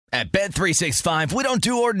At Bet365, we don't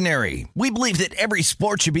do ordinary. We believe that every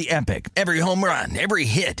sport should be epic. Every home run, every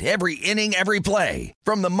hit, every inning, every play.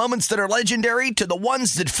 From the moments that are legendary to the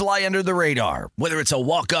ones that fly under the radar. Whether it's a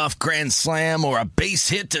walk-off grand slam or a base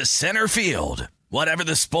hit to center field. Whatever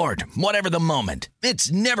the sport, whatever the moment.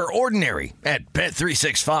 It's never ordinary at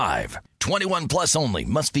Bet365. 21 plus only.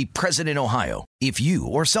 Must be present in Ohio. If you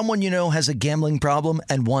or someone you know has a gambling problem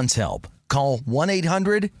and wants help, call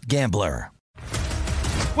 1-800-GAMBLER.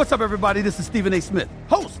 What's up, everybody? This is Stephen A. Smith,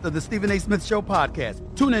 host of the Stephen A. Smith Show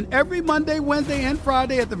podcast. Tune in every Monday, Wednesday, and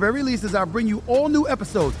Friday at the very least as I bring you all new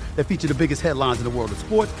episodes that feature the biggest headlines in the world of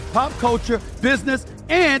sports, pop culture, business,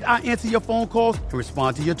 and I answer your phone calls and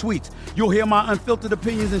respond to your tweets. You'll hear my unfiltered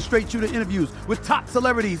opinions and straight-shooter interviews with top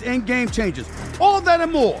celebrities and game changers. All that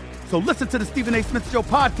and more. So listen to the Stephen A. Smith Show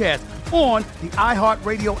podcast on the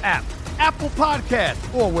iHeartRadio app, Apple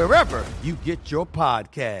Podcasts, or wherever you get your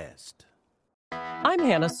podcast. I'm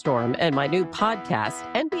Hannah Storm, and my new podcast,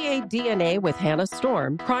 NBA DNA with Hannah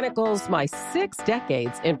Storm, chronicles my 6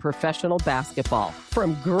 decades in professional basketball.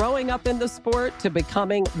 From growing up in the sport to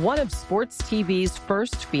becoming one of sports TV's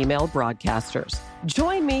first female broadcasters.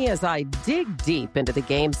 Join me as I dig deep into the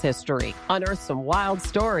game's history, unearth some wild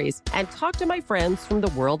stories, and talk to my friends from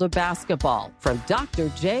the world of basketball, from Dr.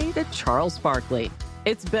 J to Charles Barkley.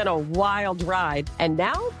 It's been a wild ride, and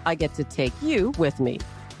now I get to take you with me.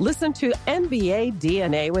 Listen to NBA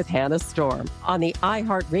DNA with Hannah Storm on the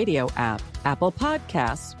iHeartRadio app, Apple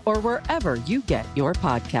Podcasts, or wherever you get your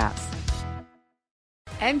podcasts.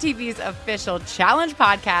 MTV's official Challenge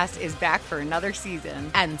podcast is back for another season.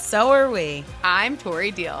 And so are we. I'm Tori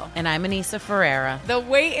Deal. And I'm Anissa Ferreira. The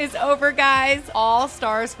wait is over, guys. All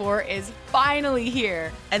Stars 4 is finally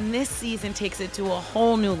here. And this season takes it to a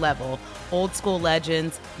whole new level. Old school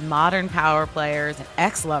legends, modern power players, and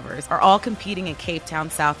ex-lovers are all competing in Cape Town,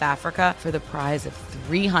 South Africa for the prize of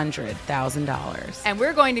 $300,000. And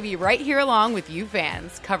we're going to be right here along with you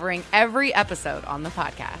fans, covering every episode on the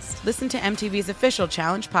podcast. Listen to MTV's official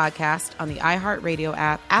Challenge podcast on the iHeartRadio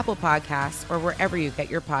app, Apple Podcasts, or wherever you get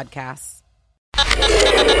your podcasts.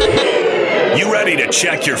 You ready to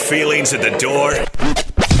check your feelings at the door?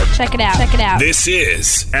 Check it out. Check it out. This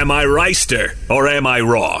is Am I Reister or Am I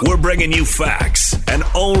Wrong? We're bringing you facts and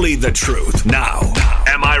only the truth. Now,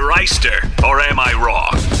 Am I Reister or Am I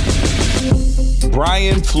Wrong?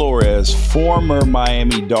 Brian Flores, former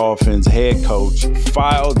Miami Dolphins head coach,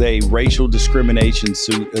 filed a racial discrimination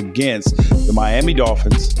suit against the Miami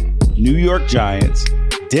Dolphins, New York Giants,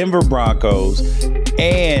 Denver Broncos,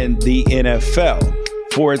 and the NFL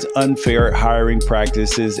for its unfair hiring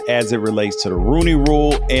practices as it relates to the Rooney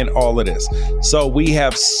Rule and all of this. So we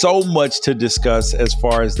have so much to discuss as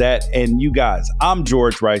far as that. And you guys, I'm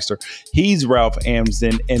George Reister. He's Ralph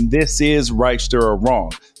Amsden. And this is Reister or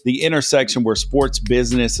Wrong, the intersection where sports,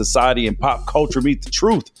 business, society, and pop culture meet the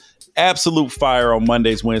truth. Absolute fire on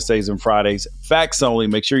Mondays, Wednesdays, and Fridays. Facts only.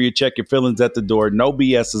 Make sure you check your feelings at the door. No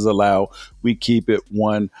BS is allowed. We keep it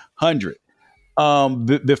 100.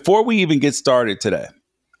 Before we even get started today,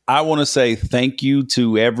 I want to say thank you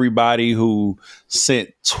to everybody who sent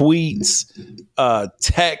tweets,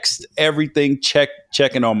 text, everything,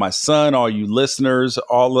 checking on my son, all you listeners,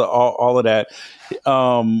 all of that.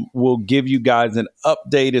 We'll give you guys an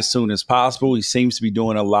update as soon as possible. He seems to be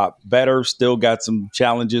doing a lot better. Still got some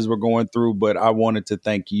challenges we're going through, but I wanted to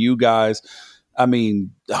thank you guys. I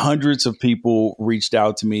mean, hundreds of people reached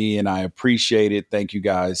out to me and I appreciate it. Thank you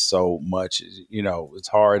guys so much. You know, it's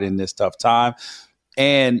hard in this tough time.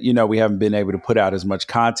 And, you know, we haven't been able to put out as much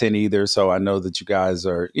content either. So I know that you guys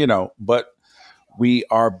are, you know, but we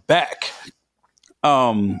are back.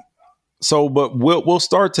 But we'll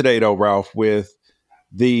start today, though, Ralph, with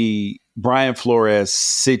the Brian Flores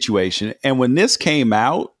situation. And when this came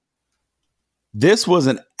out, this was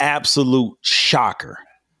an absolute shocker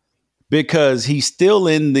because he's still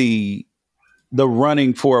in the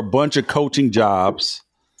running for a bunch of coaching jobs.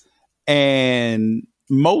 And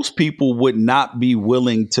most people would not be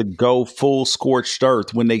willing to go full scorched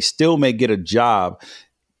earth when they still may get a job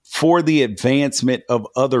for the advancement of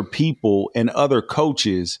other people and other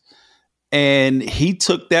coaches. And he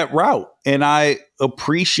took that route and I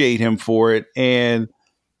appreciate him for it. And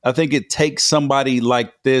I think it takes somebody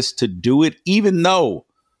like this to do it, even though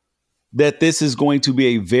that this is going to be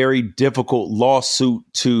a very difficult lawsuit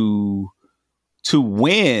to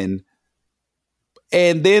win.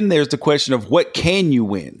 And then there's the question of what can you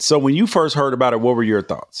win? So when you first heard about it, what were your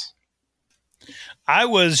thoughts? I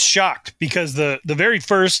was shocked because the very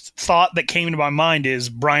first thought that came to my mind is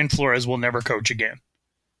Brian Flores will never coach again.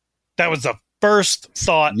 That was the first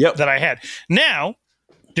thought that I had. Now,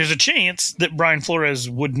 there's a chance that Brian Flores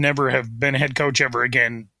would never have been a head coach ever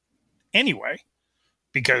again anyway,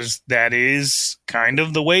 because that is kind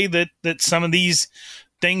of the way that some of these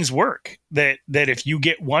things work. That if you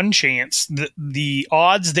get one chance, the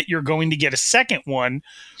odds that you're going to get a second one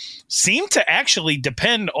seem to actually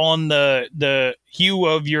depend on the hue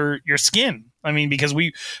of your skin. I mean, because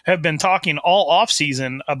we have been talking all off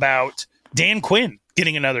season about Dan Quinn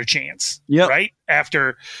getting another chance, right?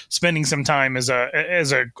 After spending some time as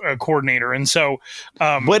a coordinator. And so,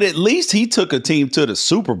 but at least he took a team to the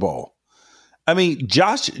Super Bowl. I mean,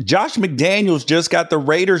 Josh McDaniels just got the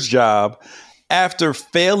Raiders job after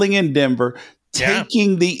failing in Denver,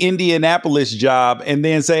 taking the Indianapolis job, and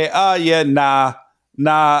then say, nah,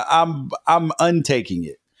 I'm untaking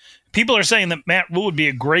it. People are saying that Matt Rhule would be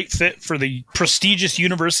a great fit for the prestigious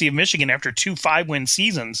University of Michigan after 2 5-win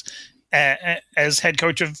seasons as head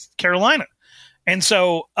coach of Carolina. And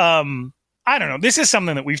so, I don't know. This is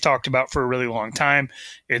something that we've talked about for a really long time.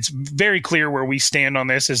 It's very clear where we stand on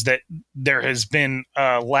this is that there has been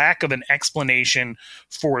a lack of an explanation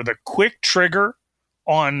for the quick trigger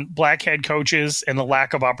on black head coaches and the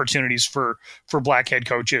lack of opportunities for black head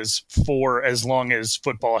coaches for as long as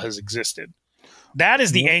football has existed. That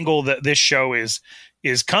is the angle that this show is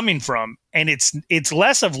coming from. And it's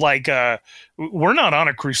less of like, we're not on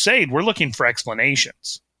a crusade. We're looking for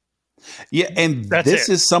explanations. Yeah. And this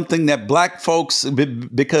is something that black folks,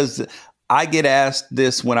 because I get asked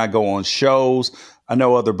this when I go on shows. I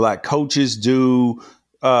know other black coaches do,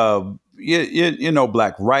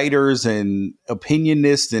 black writers and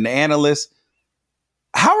opinionists and analysts.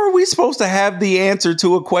 How are we supposed to have the answer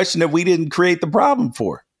to a question that we didn't create the problem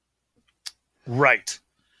for? Right.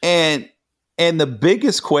 And the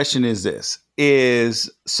biggest question is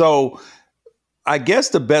so I guess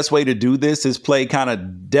the best way to do this is play kind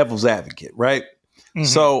of devil's advocate, right? Mm-hmm.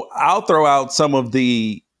 So I'll throw out some of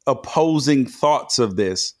the opposing thoughts of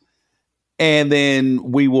this, and then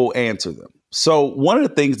we will answer them. So one of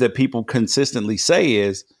the things that people consistently say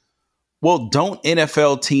is, well, don't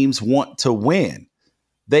NFL teams want to win?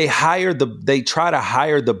 They try to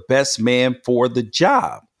hire the best man for the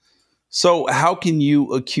job. So how can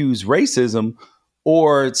you accuse racism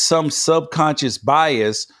or some subconscious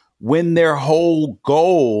bias when their whole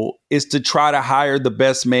goal is to try to hire the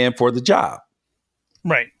best man for the job?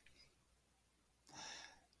 Right.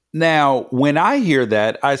 Now, when I hear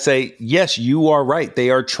that, I say, yes, you are right. They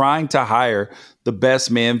are trying to hire the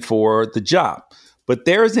best man for the job. But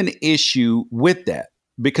there's an issue with that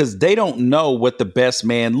because they don't know what the best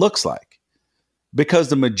man looks like. Because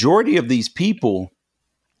the majority of these people,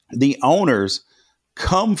 the owners,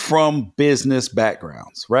 come from business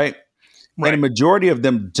backgrounds, right? And a majority of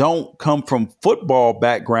them don't come from football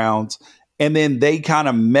backgrounds. And then they kind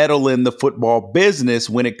of meddle in the football business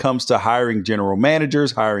when it comes to hiring general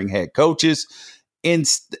managers, hiring head coaches,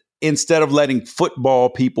 instead of letting football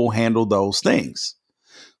people handle those things.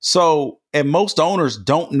 So, and most owners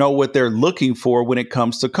don't know what they're looking for when it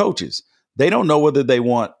comes to coaches. They don't know whether they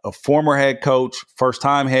want a former head coach,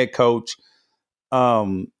 first-time head coach,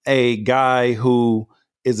 a guy who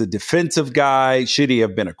is a defensive guy. Should he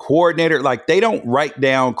have been a coordinator? Like, they don't write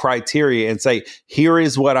down criteria and say, here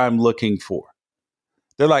is what I'm looking for.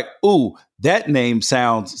 They're like, ooh, that name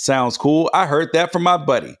sounds cool. I heard that from my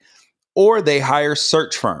buddy. Or they hire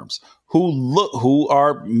search firms who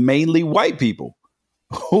are mainly white people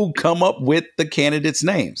who come up with the candidates'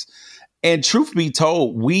 names. And truth be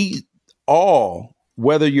told, we all,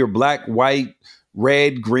 whether you're black, white,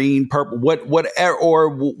 red, green, purple,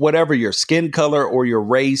 whatever your skin color or your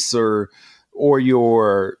race or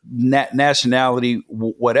your nationality,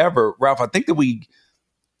 whatever, Ralph, I think that we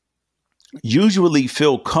usually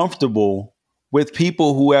feel comfortable with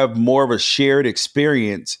people who have more of a shared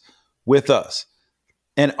experience with us.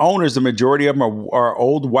 And owners, the majority of them are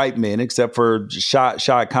old white men, except for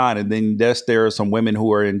Shad Khan. And then there are some women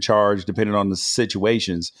who are in charge, depending on the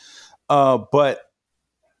situations. But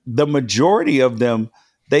the majority of them,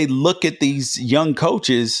 they look at these young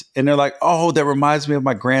coaches and they're like, oh, that reminds me of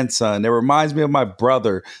my grandson. That reminds me of my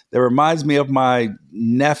brother. That reminds me of my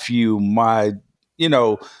nephew,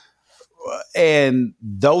 and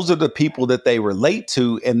those are the people that they relate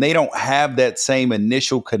to. And they don't have that same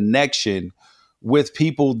initial connection with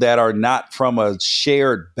people that are not from a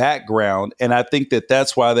shared background. And I think that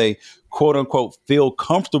that's why they, quote unquote, feel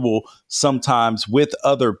comfortable sometimes with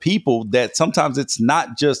other people, that sometimes it's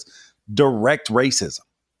not just direct racism.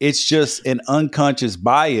 It's just an unconscious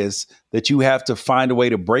bias that you have to find a way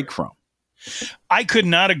to break from. I could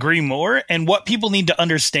not agree more. And what people need to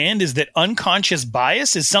understand is that unconscious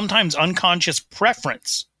bias is sometimes unconscious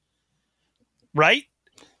preference, right?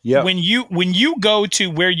 Yeah. When you go to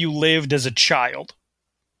where you lived as a child,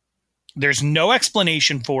 there's no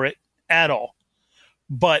explanation for it. at all.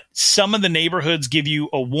 But some of the neighborhoods give you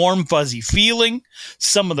a warm, fuzzy feeling.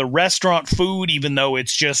 Some of the restaurant food, even though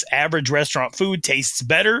it's just average restaurant food, tastes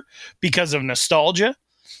better because of nostalgia.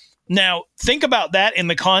 Now, think about that in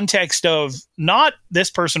the context of not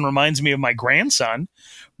this person reminds me of my grandson,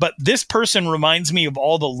 but this person reminds me of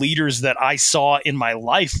all the leaders that I saw in my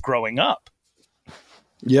life growing up.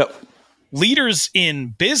 Yep. Leaders in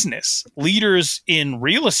business, leaders in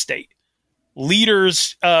real estate,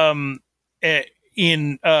 leaders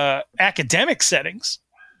in academic settings.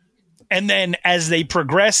 And then as they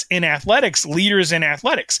progress in athletics, leaders in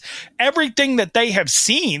athletics, everything that they have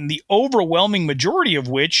seen, the overwhelming majority of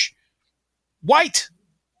which white.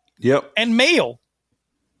 Yep. And male.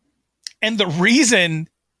 And the reason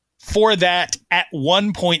for that at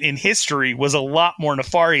one point in history was a lot more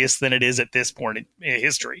nefarious than it is at this point in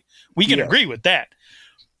history. We can agree with that.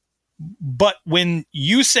 But when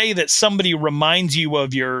you say that somebody reminds you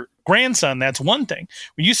of your grandson, that's one thing.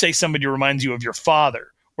 When you say somebody reminds you of your father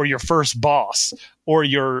or your first boss or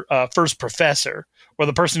your first professor or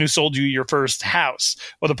the person who sold you your first house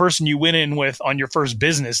or the person you went in with on your first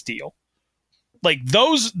business deal, like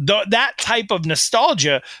that type of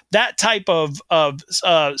nostalgia, that type of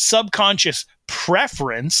subconscious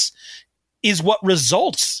preference is what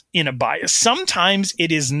results in a bias. Sometimes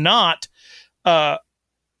it is not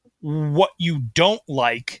what you don't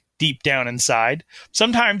like deep down inside.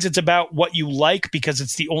 Sometimes it's about what you like because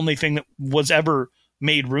it's the only thing that was ever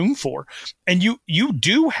made room for. And you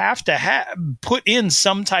do have to put in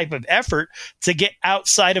some type of effort to get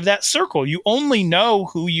outside of that circle. You only know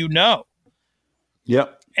who you know.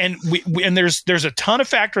 Yep. And and there's a ton of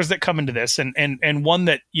factors that come into this, and one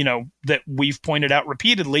that that we've pointed out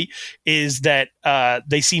repeatedly is that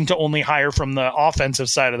they seem to only hire from the offensive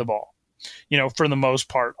side of the ball. For the most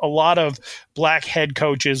part, a lot of black head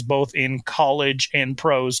coaches, both in college and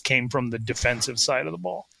pros, came from the defensive side of the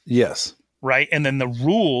ball. Yes. Right. And then the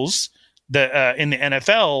rules that in the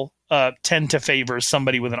NFL tend to favor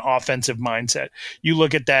somebody with an offensive mindset. You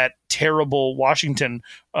look at that terrible Washington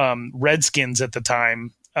Redskins at the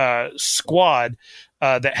time squad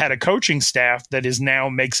that had a coaching staff that is now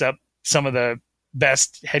makes up some of the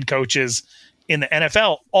best head coaches in the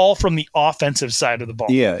NFL, all from the offensive side of the ball.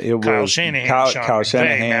 Yeah, it was Kyle Shanahan, Kyle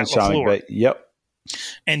Shanahan, Sean McVay. Yep.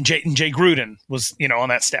 And Jay Gruden was, on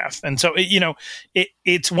that staff. And so,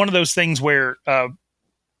 it's one of those things where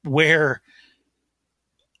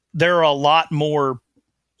there are a lot more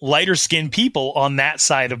lighter skinned people on that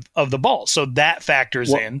side of the ball. So that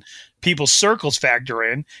factors in, people's circles factor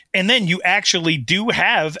in. And then you actually do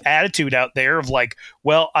have attitude out there of like,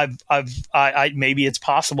 well, I maybe it's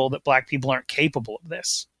possible that black people aren't capable of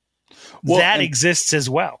this. Well, that exists as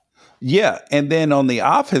well. Yeah. And then on the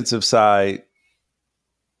offensive side,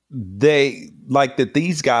 they like that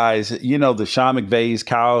these guys, the Sean McVays,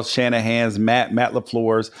 Kyle Shanahan's, Matt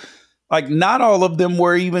LaFleur's, like not all of them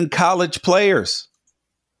were even college players.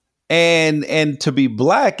 And to be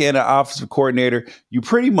black and an offensive coordinator, you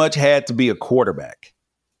pretty much had to be a quarterback.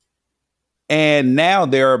 And now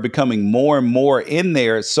there are becoming more and more in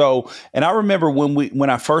there. So, and I remember when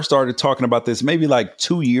I first started talking about this, maybe like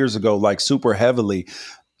 2 years ago, like super heavily,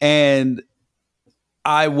 and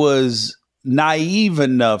I was naive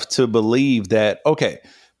enough to believe that, okay,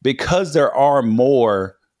 because there are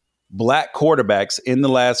more black quarterbacks in the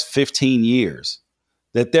last 15 years,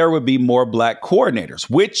 that there would be more black coordinators,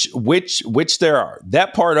 which there are.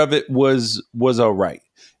 That part of it was all right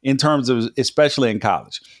in terms of, especially in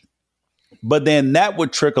college. But then that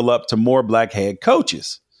would trickle up to more black head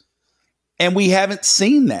coaches. And we haven't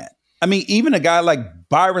seen that. I mean, even a guy like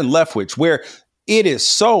Byron Leftwich, where it is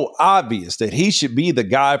so obvious that he should be the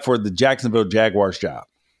guy for the Jacksonville Jaguars job.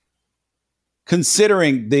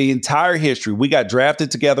 Considering the entire history, we got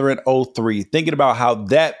drafted together in 2003, thinking about how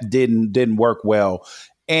that didn't work well.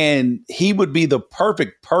 And he would be the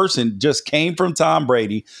perfect person, just came from Tom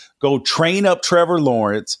Brady, go train up Trevor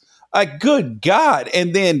Lawrence. Good God.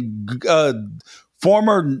 And then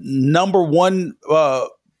former number one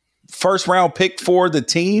first round pick for the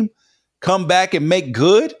team, come back and make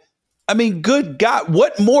good. I mean, good God,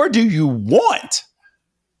 what more do you want?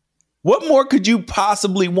 What more could you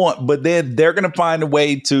possibly want? But then they're going to find a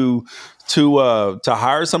way to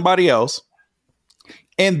hire somebody else.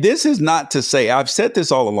 And this is not to say, I've said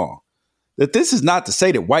this all along, that this is not to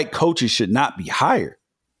say that white coaches should not be hired,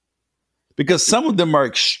 because some of them are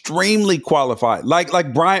extremely qualified, like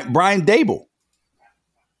Brian Daboll.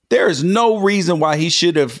 There is no reason why he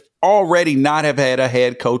should have already not have had a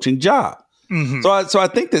head coaching job. Mm-hmm. So I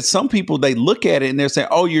think that some people, they look at it and they're saying,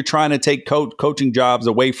 oh, you're trying to take coaching jobs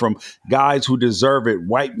away from guys who deserve it,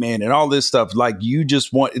 white men and all this stuff. Like you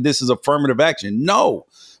just want, this is affirmative action. No,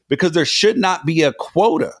 because there should not be a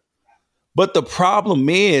quota. But the problem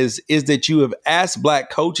is that you have asked black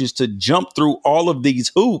coaches to jump through all of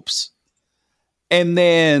these hoops and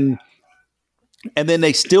then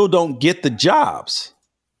they still don't get the jobs.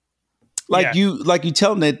 You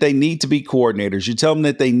tell them that they need to be coordinators. You tell them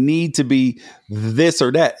that they need to be this or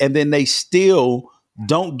that, and then they still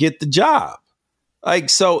don't get the job.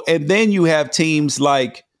 And then you have teams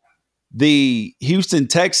like the Houston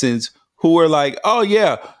Texans who are like, oh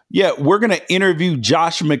yeah, we're going to interview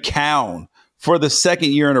Josh McCown for the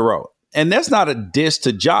second year in a row. And that's not a diss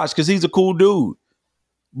to Josh because he's a cool dude.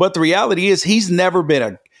 But the reality is he's never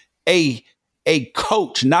been a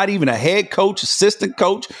coach, not even a head coach, assistant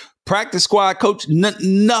coach, practice squad coach,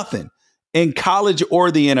 nothing in college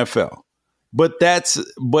or the NFL. But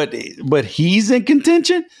he's in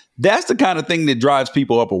contention. That's the kind of thing that drives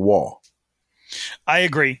people up a wall. I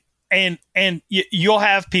agree. And you'll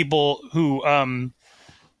have people who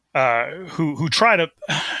try to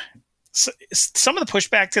some of the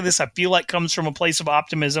pushback to this, I feel like, comes from a place of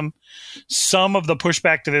optimism. Some of the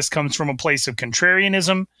pushback to this comes from a place of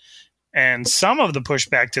contrarianism. And some of the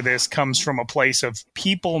pushback to this comes from a place of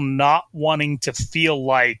people not wanting to feel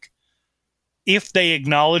like if they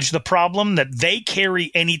acknowledge the problem that they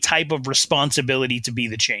carry any type of responsibility to be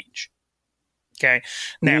the change. Okay.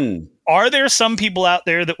 Now, are there some people out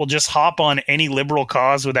there that will just hop on any liberal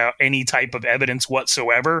cause without any type of evidence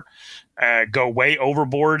whatsoever, go way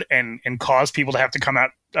overboard and cause people to have to come out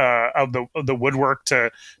of the woodwork to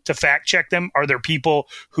fact check them? Are there people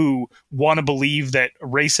who want to believe that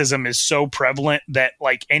racism is so prevalent that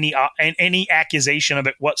like any accusation of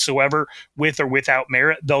it whatsoever, with or without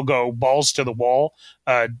merit, they'll go balls to the wall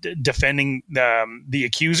defending the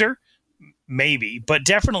accuser? Maybe, but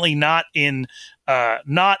definitely not in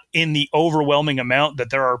the overwhelming amount that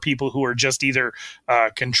there are people who are just either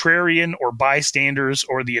contrarian or bystanders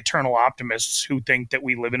or the eternal optimists who think that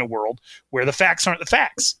we live in a world where the facts aren't the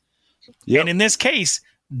facts. Yep. And in this case,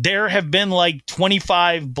 there have been like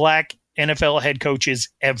 25 black NFL head coaches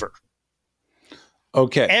ever.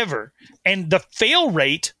 Okay. Ever. And the fail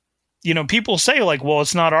rate, people say like, well,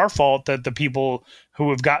 it's not our fault that the people who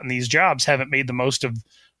have gotten these jobs haven't made the most of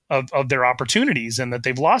their opportunities and that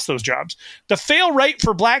they've lost those jobs. The fail rate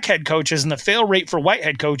for black head coaches and the fail rate for white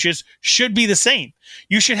head coaches should be the same.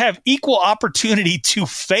 You should have equal opportunity to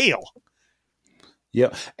fail. Yeah.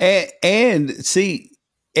 And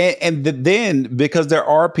then because there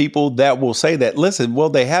are people that will say that, listen, well,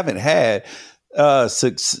 they haven't had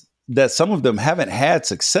that some of them haven't had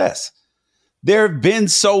success. There have been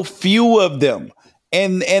so few of them.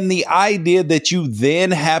 And the idea that you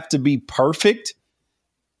then have to be perfect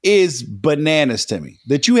is bananas to me.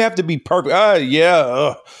 That you have to be perfect.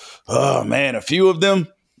 Oh man, a few of them,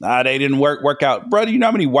 they didn't work out. Brother, you know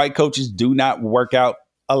how many white coaches do not work out?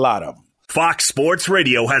 A lot of them. Fox Sports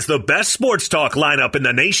Radio has the best sports talk lineup in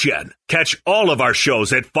the nation. Catch all of our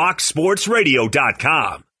shows at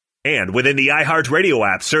foxsportsradio.com. And within the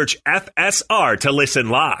iHeartRadio app, search FSR to listen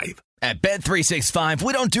live. At Bet365,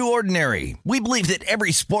 we don't do ordinary. We believe that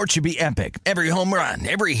every sport should be epic. Every home run,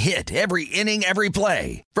 every hit, every inning, every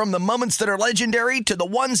play. From the moments that are legendary to the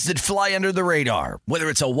ones that fly under the radar. Whether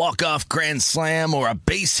it's a walk-off grand slam or a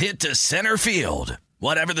base hit to center field.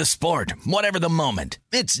 Whatever the sport, whatever the moment.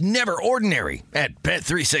 It's never ordinary at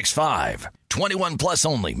Bet365. 21 plus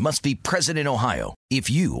only. Must be present in Ohio. If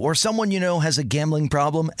you or someone you know has a gambling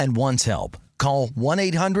problem and wants help, call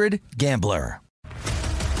 1-800-GAMBLER.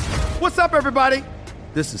 What's up, everybody?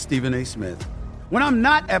 This is Stephen A. Smith. When I'm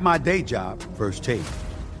not at my day job, First Take,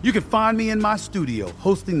 you can find me in my studio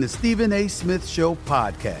hosting the Stephen A. Smith Show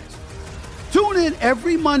podcast. Tune in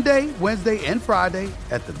every Monday, Wednesday, and Friday,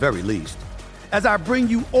 at the very least, as I bring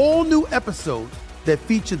you all new episodes that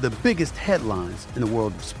feature the biggest headlines in the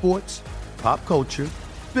world of sports, pop culture,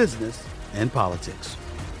 business, and politics.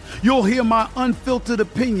 You'll hear my unfiltered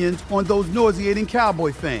opinions on those nauseating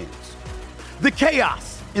Cowboy fans, the chaos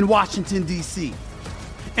in Washington, D.C.,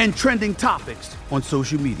 and trending topics on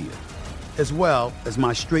social media, as well as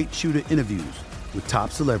my straight shooter interviews with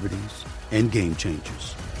top celebrities and game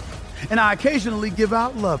changers. And I occasionally give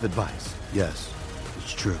out love advice. Yes,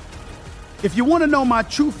 it's true. If you want to know my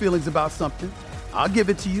true feelings about something, I'll give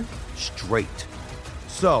it to you straight.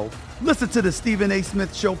 So listen to the Stephen A.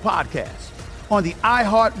 Smith Show podcast on the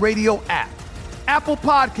iHeartRadio app, Apple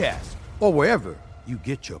Podcasts, or wherever you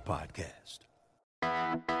get your podcast.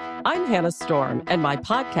 I'm Hannah Storm, and my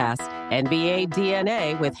podcast, NBA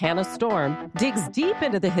DNA with Hannah Storm, digs deep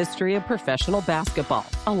into the history of professional basketball,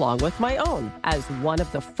 along with my own, as one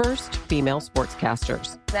of the first female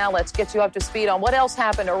sportscasters. Now let's get you up to speed on what else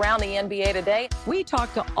happened around the NBA today. We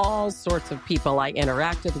talk to all sorts of people I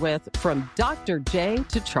interacted with, from Dr. J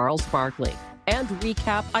to Charles Barkley, and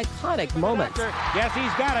recap iconic moments. Yes,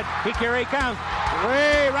 he's got it. Here he comes.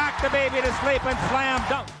 Way rock the baby to sleep and slam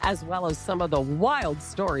dunk. As well as some of the wild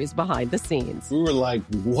stories behind the scenes. We were like,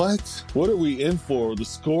 what? What are we in for? The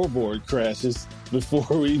scoreboard crashes before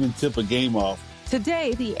we even tip a game off.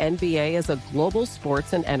 Today, the NBA is a global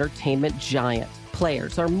sports and entertainment giant.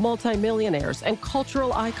 Players are multimillionaires and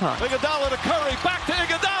cultural icons. Iguodala to Curry, back to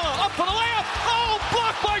Iguodala, up for the layup. Oh,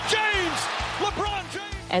 blocked by James. LeBron James.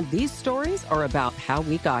 And these stories are about how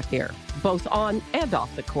we got here, both on and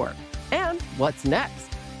off the court. And what's next?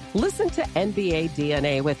 Listen to NBA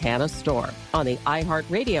DNA with Hannah Storm on the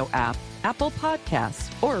iHeartRadio app, Apple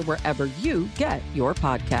Podcasts, or wherever you get your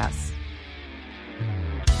podcasts.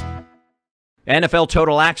 NFL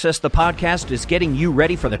Total Access, the podcast, is getting you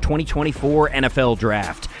ready for the 2024 NFL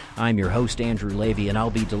Draft. I'm your host, Andrew Levy, and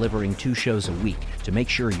I'll be delivering 2 shows a week to make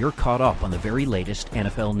sure you're caught up on the very latest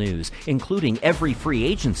NFL news, including every free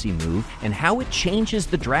agency move and how it changes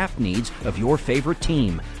the draft needs of your favorite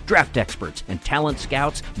team. Draft experts and talent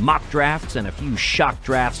scouts, mock drafts, and a few shock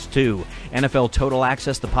drafts, too. NFL Total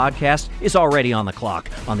Access, the podcast, is already on the clock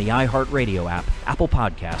on the iHeartRadio app, Apple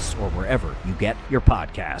Podcasts, or wherever you get your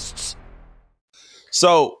podcasts.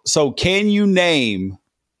 So can you name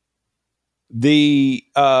the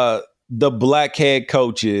black head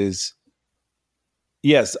coaches?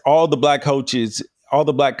 Yes, all the black coaches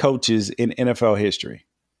in NFL history.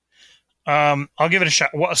 I'll give it a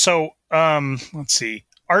shot. So let's see.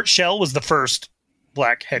 Art Shell was the first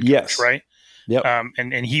black head coach, yes. Right? Yep.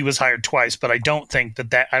 And he was hired twice, but I don't think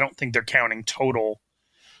they're counting total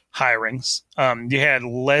hirings. You had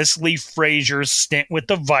Leslie Frazier's stint with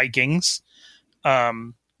the Vikings.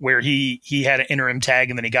 Where he had an interim tag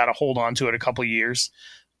and then he got a hold on to it a couple of years.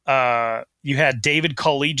 You had David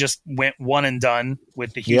Culley just went one and done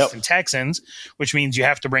with the Houston Texans, which means you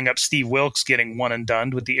have to bring up Steve Wilkes getting one and done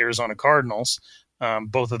with the Arizona Cardinals.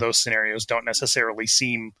 Both of those scenarios don't necessarily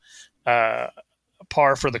seem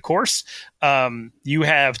par for the course. You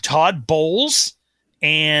have Todd Bowles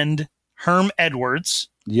and Herm Edwards.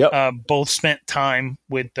 Both spent time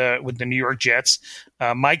with the New York Jets.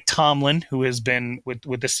 Mike Tomlin, who has been with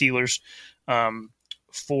the Steelers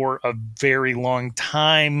for a very long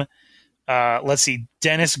time. Let's see,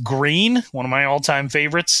 Dennis Green, one of my all-time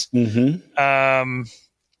favorites. Mm-hmm.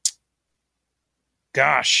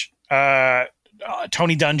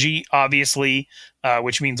 Tony Dungy, obviously,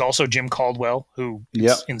 which means also Jim Caldwell, who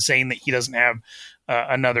is insane that he doesn't have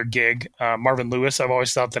another gig. Marvin Lewis, I've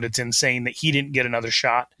always thought that it's insane that he didn't get another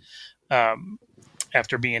shot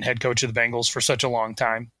after being head coach of the Bengals for such a long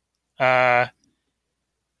time. Man,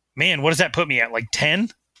 what does that put me at? Like 10?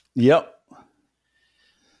 Yep.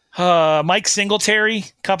 Mike Singletary,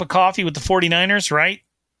 cup of coffee with the 49ers, right?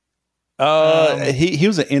 He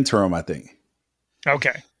was an interim, I think.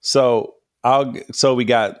 Okay. So we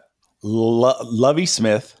got Lovie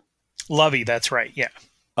Smith. Lovie, that's right. Yeah.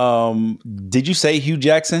 Did you say Hugh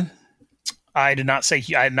Jackson? I did not say.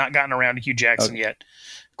 I had not gotten around to Hugh Jackson yet.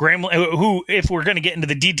 Graham, who, if we're going to get into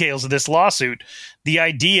the details of this lawsuit, the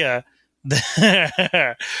idea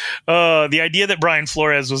that Brian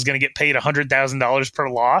Flores was going to get paid $100,000 per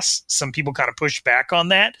loss, some people kind of pushed back on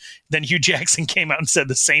that. Then Hugh Jackson came out and said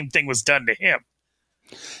the same thing was done to him.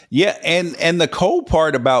 Yeah, and the cold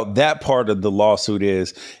part about that part of the lawsuit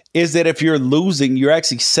is that if you're losing, you're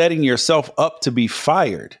actually setting yourself up to be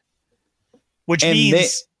fired. Which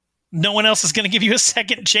means no one else is going to give you a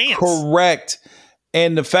second chance. Correct.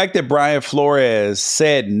 And the fact that Brian Flores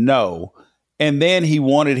said no, and then he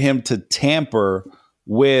wanted him to tamper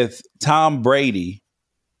with Tom Brady,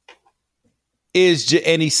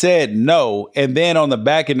 and he said no. And then on the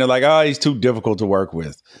back end, they're like, oh, he's too difficult to work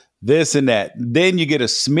with. This and that. Then you get a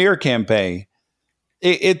smear campaign.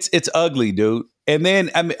 It's ugly, dude. And then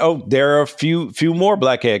there are a few more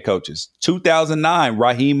black head coaches. 2009,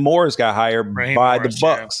 Raheem Morris got hired by the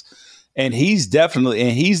Bucks, and he's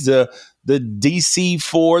the DC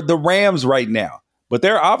for the Rams right now. But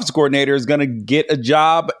their office coordinator is going to get a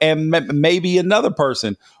job, and maybe another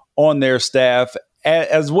person on their staff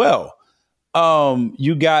as well.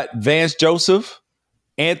 You got Vance Joseph,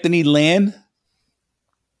 Anthony Lynn.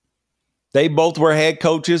 They both were head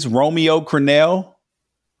coaches. Romeo Crennel.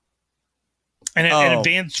 And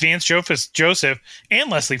Vance Joseph and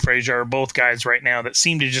Leslie Frazier are both guys right now that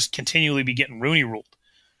seem to just continually be getting Rooney ruled.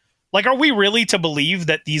 Like, are we really to believe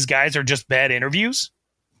that these guys are just bad interviews?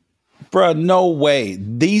 Bruh, no way.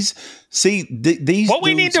 These what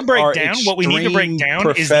we need to break down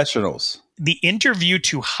professionals. is the interview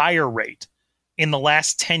to hire rate in the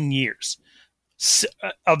last 10 years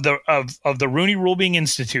of the Rooney Rule being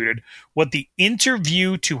instituted, what the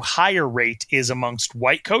interview to hire rate is amongst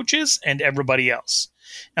white coaches and everybody else.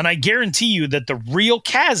 And I guarantee you that the real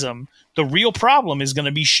chasm, the real problem is going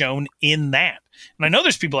to be shown in that. And I know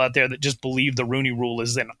there's people out there that just believe the Rooney Rule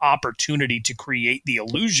is an opportunity to create the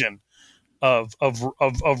illusion of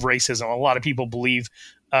racism. A lot of people believe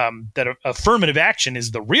that affirmative action is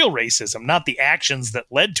the real racism, not the actions that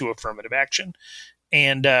led to affirmative action.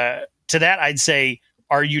 And to that, I'd say,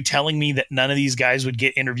 are you telling me that none of these guys would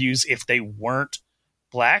get interviews if they weren't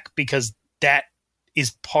black? Because that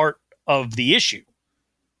is part of the issue.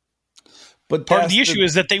 But part of the issue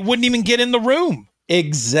is that they wouldn't even get in the room.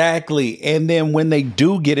 Exactly. And then when they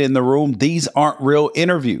do get in the room, these aren't real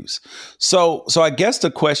interviews. So I guess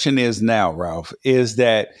the question is now, Ralph, is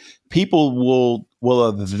that people will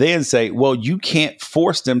then say, well, you can't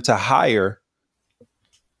force them to hire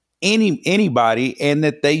anybody and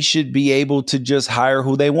that they should be able to just hire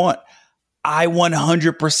who they want. I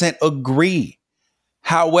 100% agree.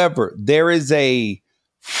 However, there is a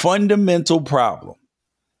fundamental problem.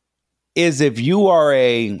 Is if you are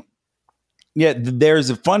there's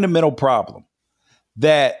a fundamental problem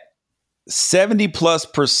that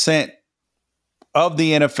 70+% of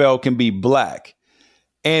the NFL can be black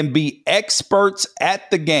and be experts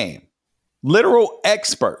at the game, literal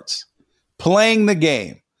experts playing the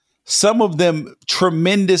game. Some of them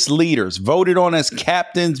tremendous leaders, voted on as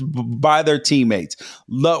captains by their teammates.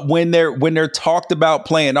 When they're talked about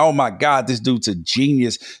playing, oh my God, this dude's a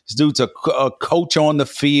genius. This dude's a coach on the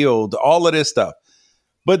field, all of this stuff.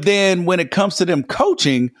 But then when it comes to them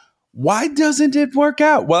coaching, why doesn't it work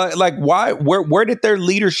out? Well, like where did their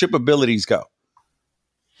leadership abilities go?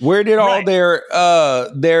 Where did all their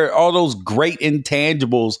all those great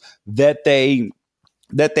intangibles that they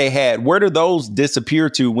had, where do those disappear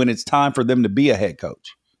to when it's time for them to be a head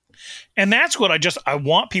coach? And that's what I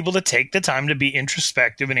want people to take the time to be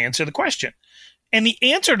introspective and answer the question. And the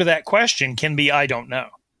answer to that question can be, I don't know.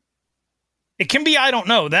 It can be, I don't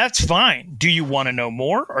know. That's fine. Do you want to know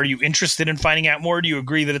more? Are you interested in finding out more? Do you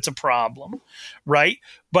agree that it's a problem? Right?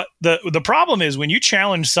 But the problem is when you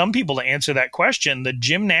challenge some people to answer that question, the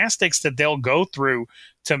gymnastics that they'll go through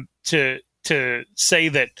to say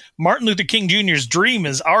that Martin Luther King Jr.'s dream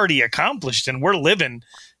is already accomplished and we're living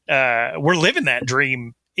that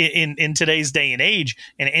dream in today's day and age,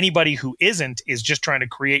 and anybody who isn't is just trying to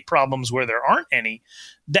create problems where there aren't any.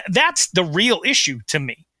 That's the real issue to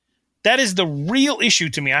me. That is the real issue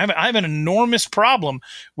to me. I have an enormous problem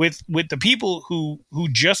with the people who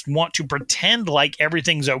just want to pretend like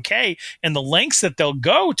everything's okay, and the lengths that they'll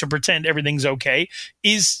go to pretend everything's okay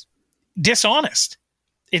is dishonest.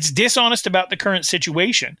 It's dishonest about the current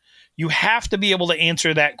situation. You have to be able to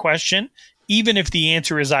answer that question, even if the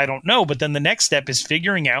answer is I don't know. But then the next step is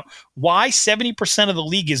figuring out why 70% of the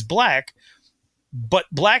league is black, but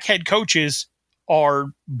black head coaches are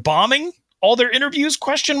bombing all their interviews, ?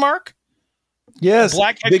 Yes,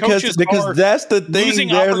 black head coaches because that's the thing. Losing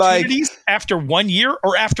they're opportunities after 1 year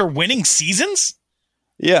or after winning seasons.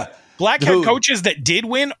 Yeah. Black head coaches that did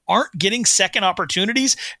win aren't getting second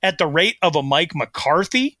opportunities at the rate of a Mike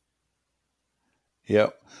McCarthy.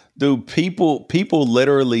 Yep. Dude, people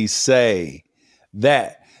literally say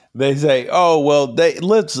that. They say, oh, well,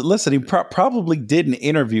 listen, he probably didn't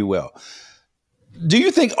interview well. Do you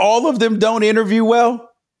think all of them don't interview well?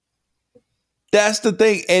 That's the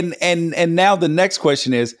thing. And now the next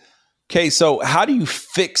question is, okay, so how do you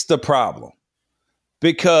fix the problem?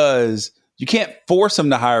 Because you can't force them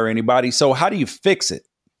to hire anybody. So how do you fix it?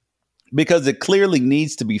 Because it clearly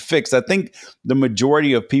needs to be fixed. I think the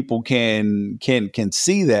majority of people can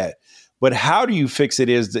see that. But how do you fix it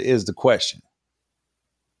is the question.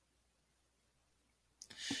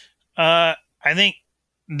 I think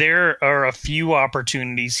there are a few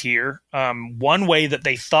opportunities here. One way that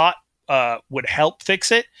they thought would help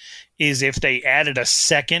fix it is if they added a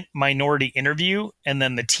second minority interview and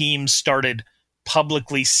then the team started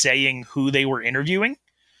publicly saying who they were interviewing.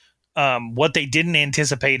 What they didn't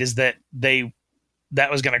anticipate is that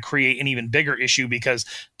was going to create an even bigger issue because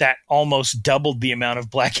that almost doubled the amount of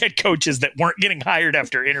black head coaches that weren't getting hired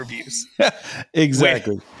after interviews.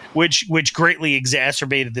 Exactly. Which greatly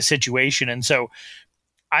exacerbated the situation. And so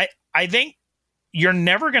I think you're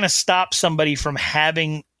never going to stop somebody from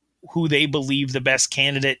having who they believe the best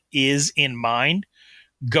candidate is in mind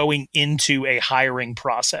going into a hiring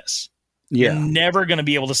process. Yeah. You're never going to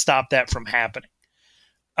be able to stop that from happening.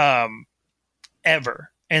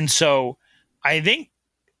 ever. And so I think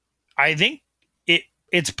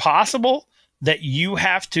it's possible that you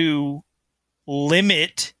have to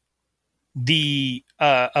limit the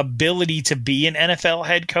ability to be an NFL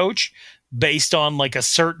head coach based on like a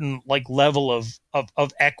certain like level of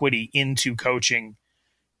equity into coaching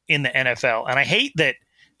in the NFL. And I hate that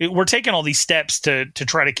we're taking all these steps to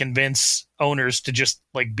try to convince owners to just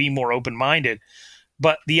like be more open-minded.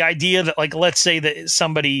 But the idea that like, let's say that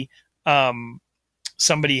somebody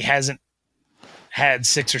hasn't had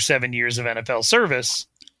 6 or 7 years of NFL service,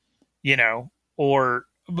 you know,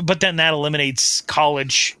 but then that eliminates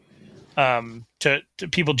college to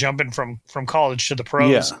people jumping from college to the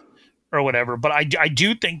pros or whatever. But I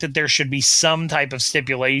do think that there should be some type of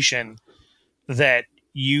stipulation that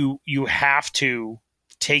you have to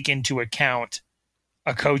take into account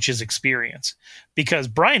a coach's experience, because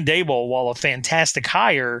Brian Daboll, while a fantastic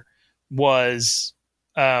hire, was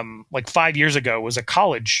like 5 years ago was a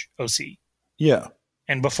college OC. Yeah.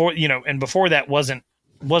 And before that wasn't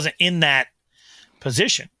in that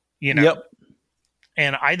position, you know? Yep.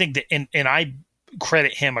 And I think that, and I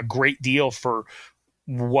credit him a great deal for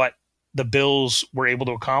what the Bills were able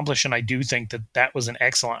to accomplish. And I do think that was an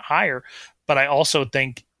excellent hire, but I also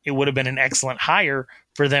think it would have been an excellent hire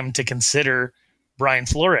for them to consider Brian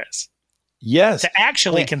Flores. Yes. To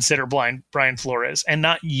actually consider Brian Flores and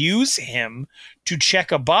not use him to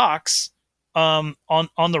check a box on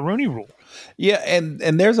the Rooney Rule. Yeah,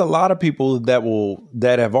 and there's a lot of people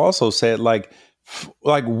that have also said like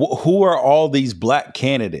who are all these black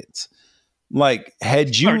candidates? Like,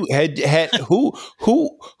 had who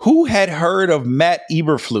had heard of Matt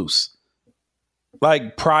Eberflus?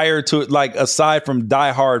 Like prior to, like, aside from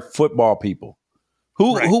diehard football people,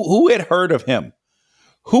 who had heard of him?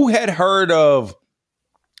 Who had heard of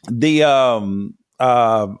the oh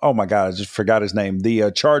my God, I just forgot his name.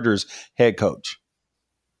 The Chargers head coach.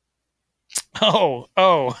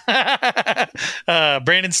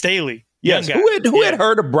 Brandon Staley. Yes, who had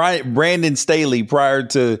heard of Brandon Staley prior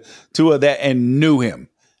to that and knew him?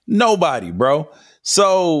 Nobody, bro.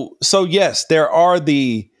 So yes, there are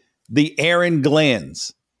the Aaron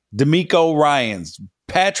Glenns, D'Amico Ryans,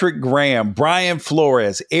 Patrick Graham, Brian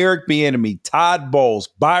Flores, Eric Bieniemy, Todd Bowles,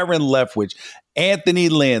 Byron Leftwich, Anthony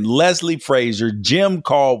Lynn, Leslie Frazier, Jim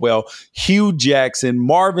Caldwell, Hugh Jackson,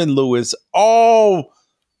 Marvin Lewis, all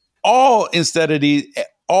instead of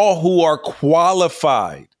all who are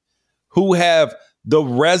qualified, who have the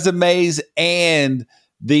resumes and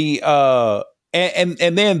the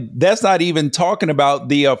and then that's not even talking about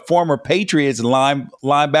the former Patriots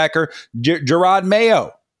linebacker Gerard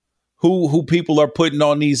Mayo, who people are putting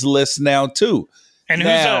on these lists now too. And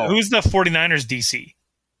who's the 49ers DC?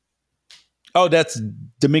 Oh, that's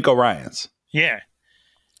D'Amico Ryans. Yeah.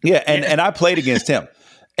 And I played against him.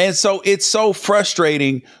 And so it's so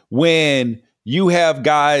frustrating when you have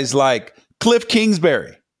guys like Cliff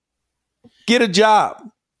Kingsbury get a job.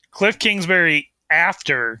 Cliff Kingsbury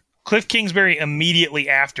immediately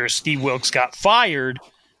after Steve Wilkes got fired.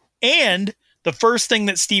 And the first thing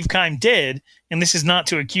that Steve Keim did, and this is not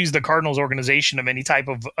to accuse the Cardinals organization of any type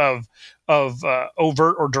of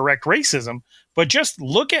overt or direct racism, but just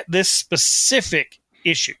look at this specific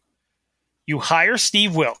issue. You hire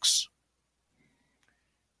Steve Wilkes.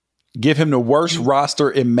 Give him the worst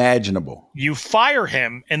roster imaginable. You fire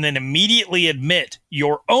him and then immediately admit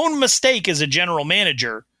your own mistake as a general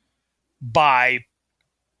manager by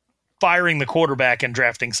firing the quarterback and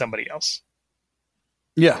drafting somebody else.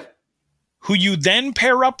 Yeah. Who you then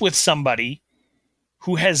pair up with somebody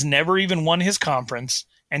who has never even won his conference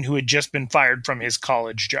and who had just been fired from his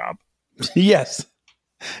college job. Yes.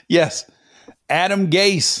 Adam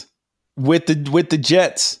Gase with the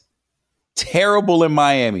Jets. Terrible in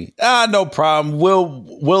Miami. No problem.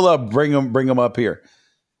 We'll bring him up here.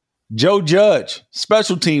 Joe Judge,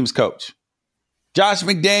 special teams coach. Josh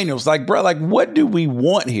McDaniels, like, bro, like, what do we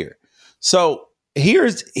want here? So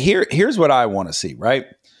here's what I want to see, right?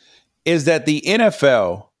 Is that the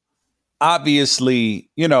NFL, obviously,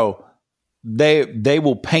 you know, they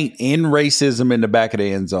will paint in racism in the back of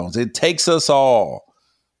the end zones. It takes us all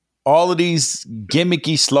of these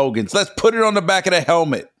gimmicky slogans. Let's put it on the back of the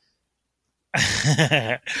helmet.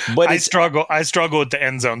 But I struggle with the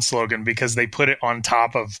end zone slogan because they put it on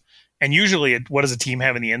top of, and usually what does a team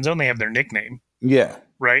have in the end zone? They have their nickname. Yeah.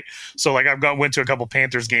 Right. So like went to a couple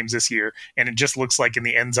Panthers games this year and it just looks like in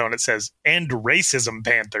the end zone, it says "End Racism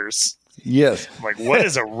Panthers." Yes. I'm like, what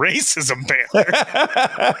is a racism panther?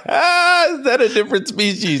 Is that a different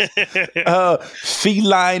species?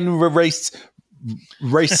 Feline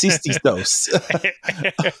racistas.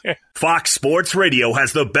 Fox Sports Radio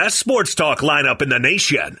has the best sports talk lineup in the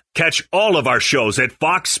nation. Catch all of our shows at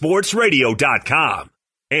foxsportsradio.com.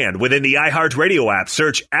 And within the iHeartRadio app,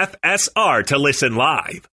 search FSR to listen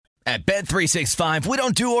live. At Bet365, we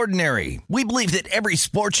don't do ordinary. We believe that every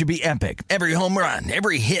sport should be epic. Every home run,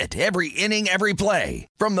 every hit, every inning, every play.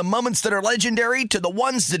 From the moments that are legendary to the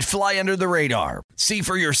ones that fly under the radar. See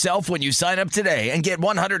for yourself when you sign up today and get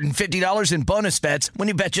 $150 in bonus bets when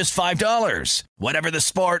you bet just $5. Whatever the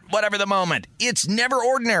sport, whatever the moment, it's never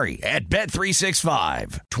ordinary at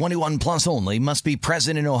Bet365. 21 plus only. Must be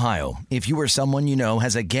present in Ohio. If you or someone you know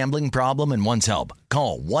has a gambling problem and wants help,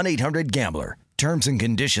 call 1-800-GAMBLER. Terms and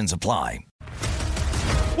conditions apply.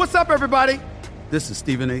 What's up, everybody? This is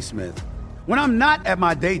Stephen A. Smith. When I'm not at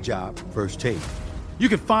my day job, First Take, you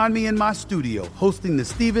can find me in my studio hosting the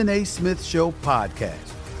Stephen A. Smith Show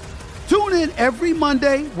podcast. Tune in every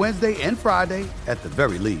Monday, Wednesday, and Friday, at the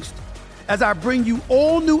very least, as I bring you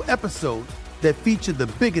all new episodes that feature the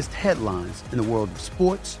biggest headlines in the world of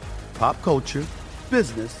sports, pop culture,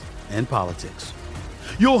 business, and politics.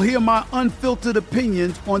 You'll hear my unfiltered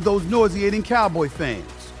opinions on those nauseating Cowboy fans,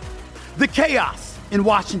 the chaos in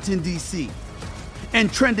Washington, D.C.,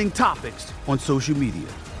 and trending topics on social media,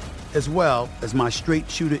 as well as my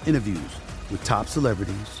straight shooter interviews with top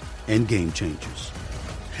celebrities and game changers.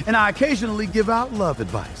 And I occasionally give out love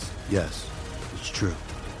advice. Yes, it's true.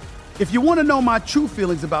 If you want to know my true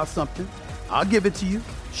feelings about something, I'll give it to you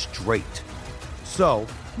straight. So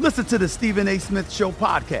listen to the Stephen A. Smith Show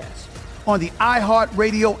podcast on the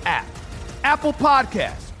iHeartRadio app, Apple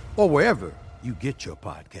Podcasts, or wherever you get your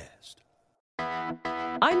podcast.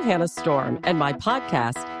 I'm Hannah Storm, and my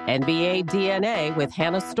podcast, NBA DNA with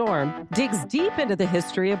Hannah Storm, digs deep into the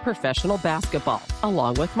history of professional basketball,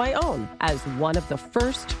 along with my own, as one of the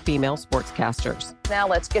first female sportscasters. Now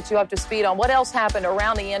let's get you up to speed on what else happened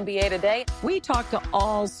around the NBA today. We talked to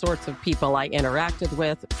all sorts of people I interacted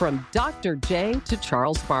with, from Dr. J to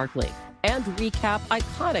Charles Barkley, and recap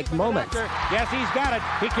iconic moments. Yes, he's got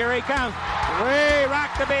it. Here he comes. Way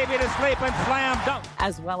rock the baby to sleep and slam dunk.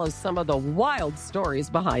 As well as some of the wild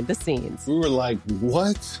stories behind the scenes. We were like,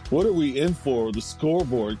 what? What are we in for? The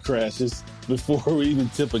scoreboard crashes before we even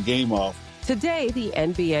tip a game off. Today, the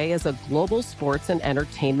NBA is a global sports and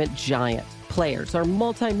entertainment giant. Players are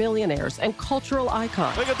multimillionaires and cultural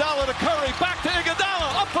icons. Iguodala to Curry, back to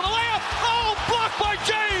Iguodala, up for the layup. Oh, blocked by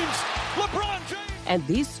James. LeBron James. And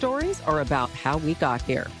these stories are about how we got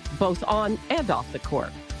here, both on and off the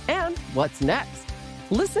court. And what's next?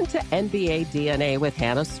 Listen to NBA DNA with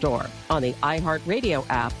Hannah Storm on the iHeartRadio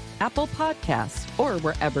app, Apple Podcasts, or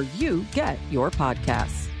wherever you get your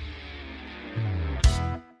podcasts.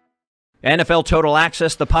 NFL Total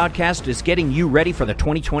Access, the podcast, is getting you ready for the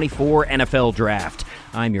 2024 NFL Draft.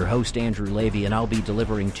 I'm your host, Andrew Levy, and I'll be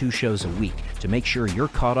delivering 2 shows a week to make sure you're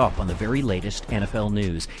caught up on the very latest NFL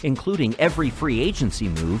news, including every free agency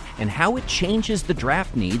move and how it changes the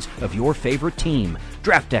draft needs of your favorite team.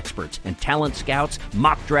 Draft experts and talent scouts,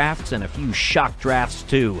 mock drafts, and a few shock drafts,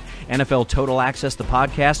 too. NFL Total Access, the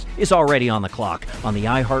podcast, is already on the clock on the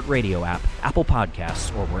iHeartRadio app, Apple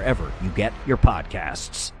Podcasts, or wherever you get your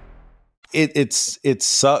podcasts. It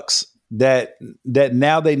sucks that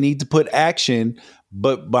now they need to put action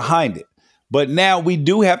but behind it. But now we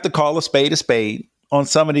do have to call a spade on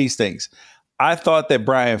some of these things. I thought that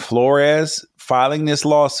Brian Flores filing this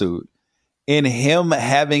lawsuit and him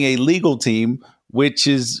having a legal team, which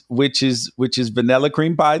is vanilla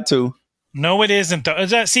cream pie too. No, it isn't.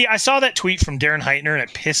 See, I saw that tweet from Darren Heitner and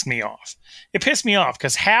it pissed me off. It pissed me off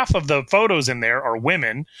because half of the photos in there are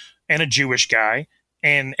women and a Jewish guy.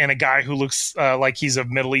 And a guy who looks like he's of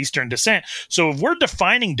Middle Eastern descent. So if we're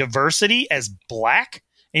defining diversity as black,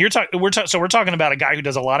 and we're talking about a guy who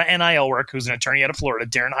does a lot of NIL work, who's an attorney out of Florida,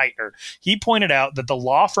 Darren Heitner. He pointed out that the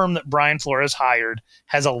law firm that Brian Flores hired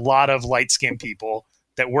has a lot of light-skinned people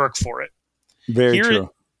that work for it. Very true.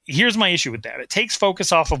 Here's my issue with that. It takes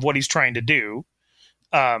focus off of what he's trying to do.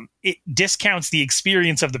 It discounts the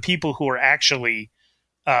experience of the people who are actually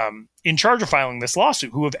in charge of filing this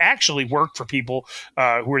lawsuit, who have actually worked for people who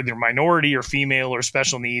are either minority or female or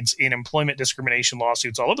special needs in employment discrimination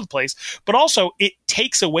lawsuits all over the place. But also it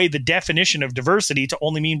takes away the definition of diversity to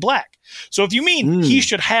only mean black. So if you mean he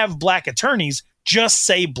should have black attorneys, just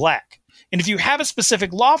say black. And if you have a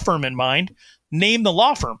specific law firm in mind, name the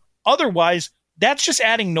law firm. Otherwise, that's just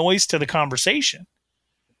adding noise to the conversation.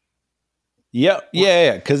 Yeah,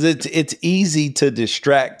 because it's easy to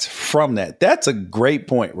distract from that. That's a great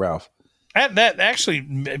point, Ralph. That actually,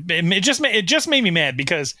 it just made me mad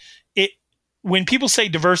because when people say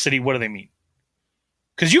diversity, what do they mean?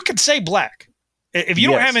 Because you could say black. If you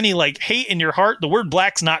don't have any like hate in your heart, the word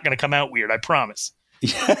black's not going to come out weird. I promise.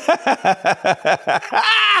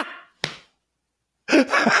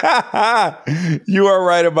 You are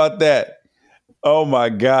right about that. Oh my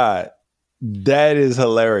God. That is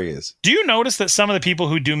hilarious. Do you notice that some of the people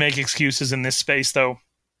who do make excuses in this space, though,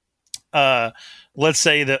 let's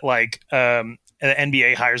say that like the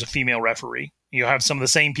NBA hires a female referee. You have some of the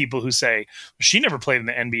same people who say, she never played in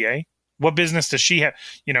the NBA. What business does she have?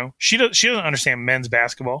 You know, she doesn't understand men's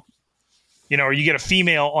basketball. You know, or you get a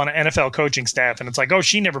female on an NFL coaching staff and it's like, oh,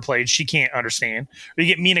 she never played. She can't understand. Or you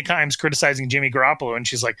get Mina Kimes criticizing Jimmy Garoppolo and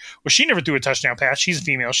she's like, well, she never threw a touchdown pass. She's a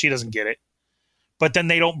female. She doesn't get it. But then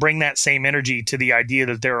they don't bring that same energy to the idea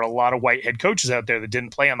that there are a lot of white head coaches out there that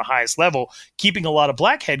didn't play on the highest level, keeping a lot of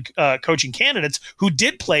black head coaching candidates who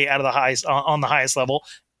did play out of the highest on the highest level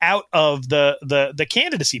out of the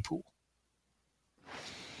candidacy pool.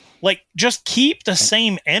 Like, just keep the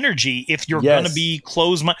same energy if you're going to be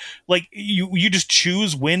closed-minded. Like, you just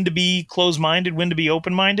choose when to be closed-minded, when to be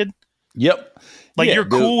open-minded. Yep. Like, you're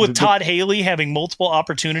cool with Todd Haley having multiple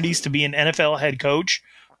opportunities to be an NFL head coach,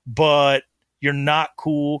 but you're not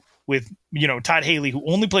cool with, you know, Todd Haley, who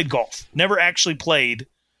only played golf, never actually played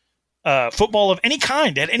football of any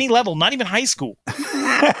kind at any level, not even high school.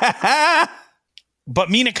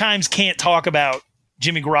 But Mina Kimes can't talk about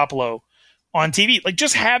Jimmy Garoppolo on TV. Like,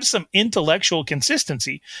 just have some intellectual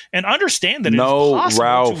consistency and understand that it's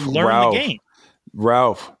possible to learn the game.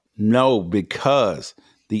 Ralph, no, because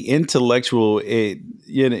the intellectual,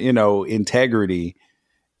 integrity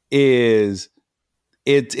is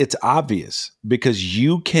it's obvious because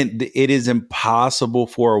it is impossible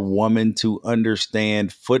for a woman to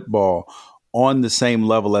understand football on the same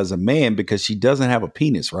level as a man because she doesn't have a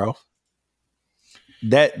penis, Ralph.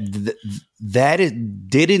 That is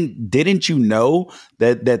didn't you know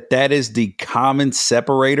that is the common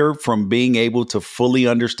separator from being able to fully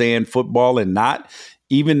understand football and not?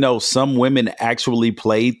 Even though some women actually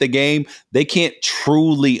played the game, they can't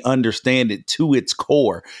truly understand it to its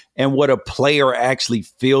core and what a player actually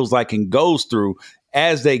feels like and goes through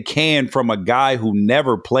as they can from a guy who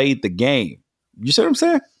never played the game. You see what I'm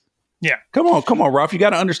saying? Yeah. Come on, Ralph. You got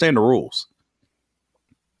to understand the rules.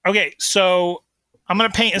 Okay, so I'm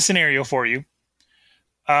going to paint a scenario for you.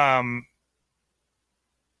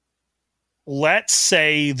 Let's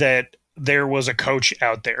say that there was a coach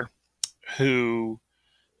out there who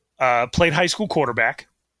played high school quarterback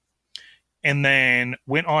and then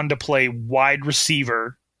went on to play wide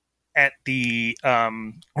receiver at the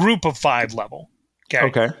group of 5 level.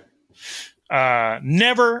 Okay.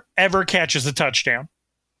 Never, ever catches a touchdown.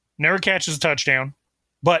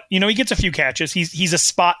 But, you know, he gets a few catches. He's a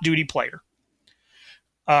spot duty player.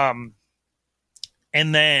 And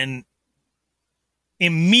then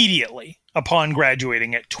immediately upon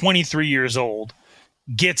graduating at 23 years old,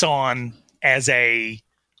 gets on as a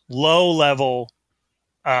low-level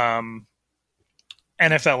NFL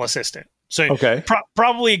assistant. So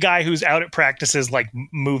probably a guy who's out at practices like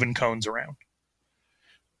moving cones around.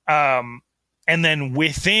 And then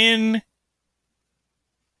within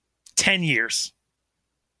 10 years,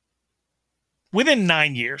 within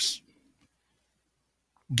 9 years,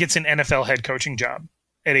 gets an NFL head coaching job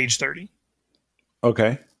at age 30.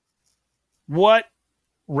 Okay. What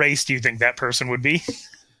race do you think that person would be?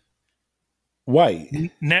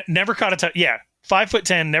 White. Never caught a touchdown. Yeah.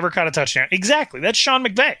 5'10", never caught a touchdown. Exactly. That's Sean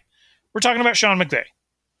McVay. We're talking about Sean McVay.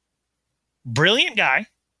 Brilliant guy.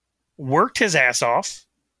 Worked his ass off.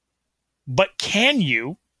 But can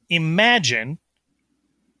you imagine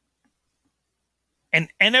an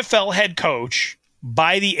NFL head coach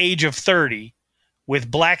by the age of 30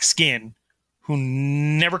 with black skin who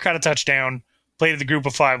never caught a touchdown, played at the group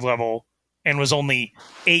of 5 level, and was only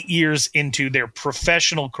 8 years into their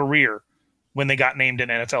professional career when they got named an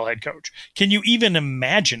NFL head coach? Can you even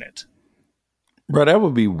imagine it? Bro, that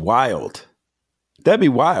would be wild. That'd be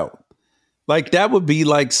wild. Like, that would be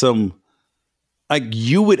like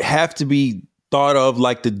you would have to be thought of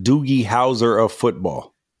like the Doogie Howser of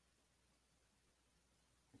football.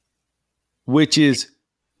 Which is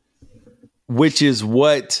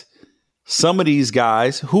what some of these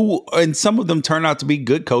guys who, and some of them turn out to be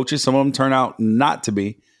good coaches, some of them turn out not to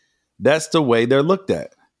be. That's the way they're looked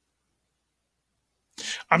at.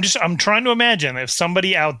 I'm trying to imagine if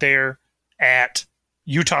somebody out there at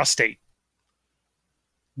Utah State,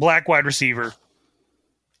 black wide receiver,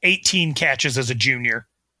 18 catches as a junior,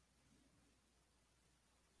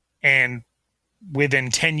 and within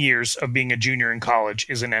 10 years of being a junior in college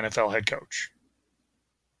is an NFL head coach.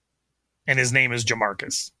 And his name is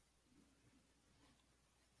Jamarcus.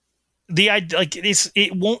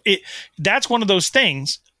 That's one of those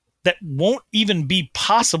things that won't even be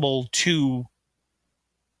possible to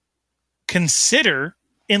consider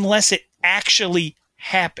unless it actually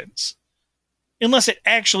happens. Unless it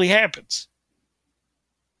actually happens.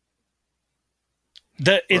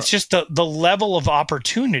 It's just the level of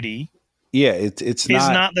opportunity it's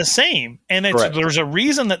not the same. And there's a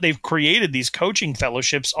reason that they've created these coaching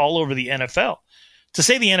fellowships all over the NFL. To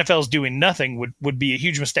say the NFL is doing nothing would be a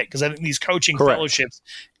huge mistake, because I think these coaching fellowships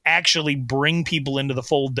actually bring people into the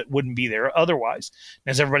fold that wouldn't be there otherwise.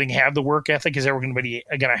 Does everybody going to have the work ethic? Is everybody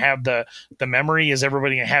going to have the memory? Is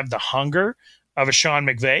everybody going to have the hunger of a Sean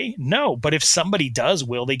McVay? No. But if somebody does,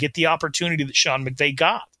 will they get the opportunity that Sean McVay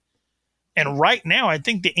got? And right now, I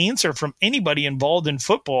think the answer from anybody involved in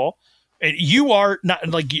football, you are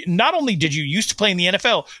not only did you used to play in the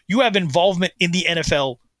NFL, you have involvement in the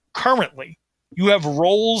NFL currently. You have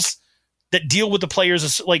roles that deal with the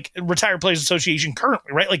players, like Retired Players Association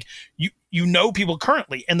currently, right? Like you know people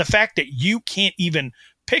currently. And the fact that you can't even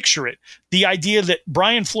picture it, the idea that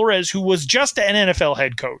Brian Flores, who was just an NFL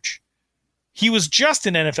head coach,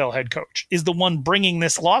 is the one bringing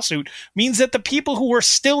this lawsuit, means that the people who are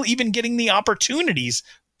still even getting the opportunities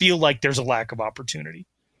feel like there's a lack of opportunity.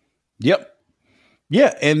 Yep.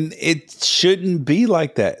 Yeah, and it shouldn't be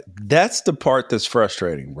like that. That's the part that's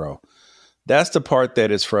frustrating, bro. That's the part that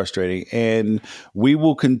is frustrating. And we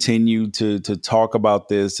will continue to talk about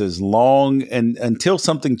this as long and until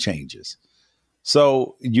something changes.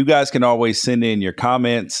 So you guys can always send in your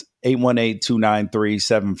comments,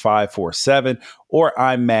 818-293-7547, or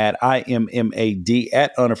I'm mad, IMMAD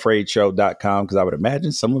 @unafraidshow.com, because I would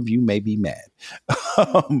imagine some of you may be mad.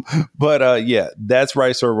 But that's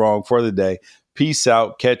right or wrong for the day. Peace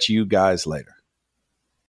out. Catch you guys later.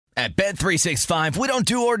 At Bet365, we don't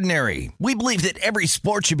do ordinary. We believe that every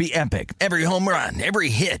sport should be epic. Every home run, every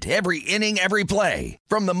hit, every inning, every play.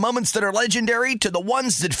 From the moments that are legendary to the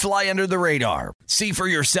ones that fly under the radar. See for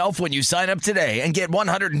yourself when you sign up today and get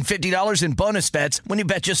 $150 in bonus bets when you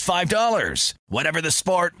bet just $5. Whatever the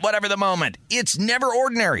sport, whatever the moment, it's never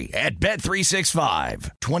ordinary at Bet365.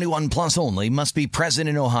 21 plus only. Must be present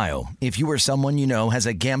in Ohio. If you or someone you know has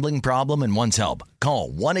a gambling problem and wants help, call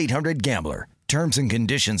 1-800-GAMBLER. Terms and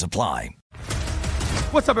conditions apply.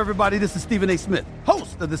 What's up, everybody? This is Stephen A. Smith,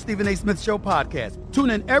 host of the Stephen A. Smith Show podcast. Tune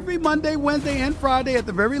in every Monday, Wednesday, and Friday at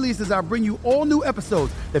the very least as I bring you all new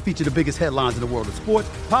episodes that feature the biggest headlines in the world of sports,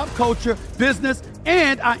 pop culture, business,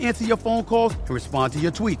 and I answer your phone calls and respond to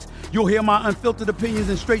your tweets. You'll hear my unfiltered opinions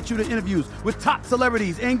and straight-shooter interviews with top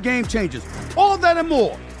celebrities and game changers. All that and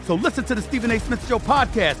more. So listen to the Stephen A. Smith Show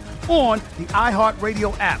podcast on the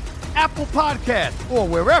iHeartRadio app, Apple Podcasts, or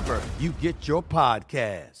wherever you get your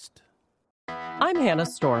podcast. I'm Hannah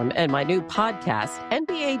Storm, and my new podcast,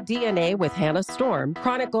 NBA DNA with Hannah Storm,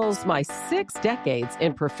 chronicles my 6 decades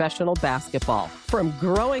in professional basketball. From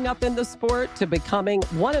growing up in the sport to becoming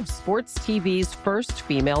one of sports TV's first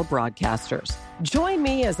female broadcasters. Join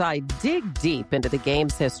me as I dig deep into the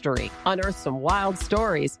game's history, unearth some wild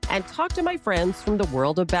stories, and talk to my friends from the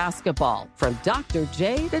world of basketball, from Dr.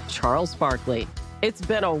 J to Charles Barkley. It's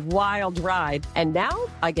been a wild ride, and now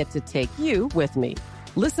I get to take you with me.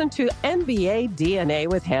 Listen to NBA DNA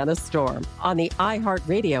with Hannah Storm on the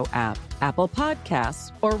iHeartRadio app, Apple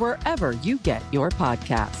Podcasts, or wherever you get your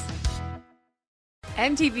podcasts.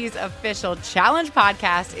 MTV's official Challenge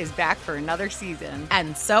podcast is back for another season.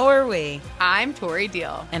 And so are we. I'm Tori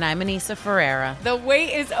Deal. And I'm Anissa Ferreira. The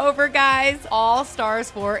wait is over, guys. All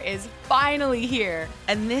Stars 4 is finally here.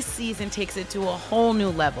 And this season takes it to a whole new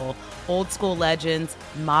level. Old school legends,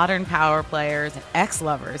 modern power players, and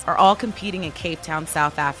ex-lovers are all competing in Cape Town,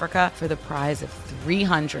 South Africa for the prize of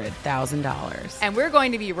 $300,000. And we're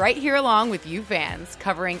going to be right here along with you fans,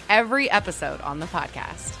 covering every episode on the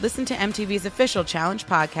podcast. Listen to MTV's official Challenge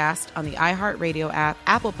podcast on the iHeartRadio app,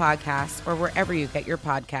 Apple Podcasts, or wherever you get your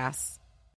podcasts.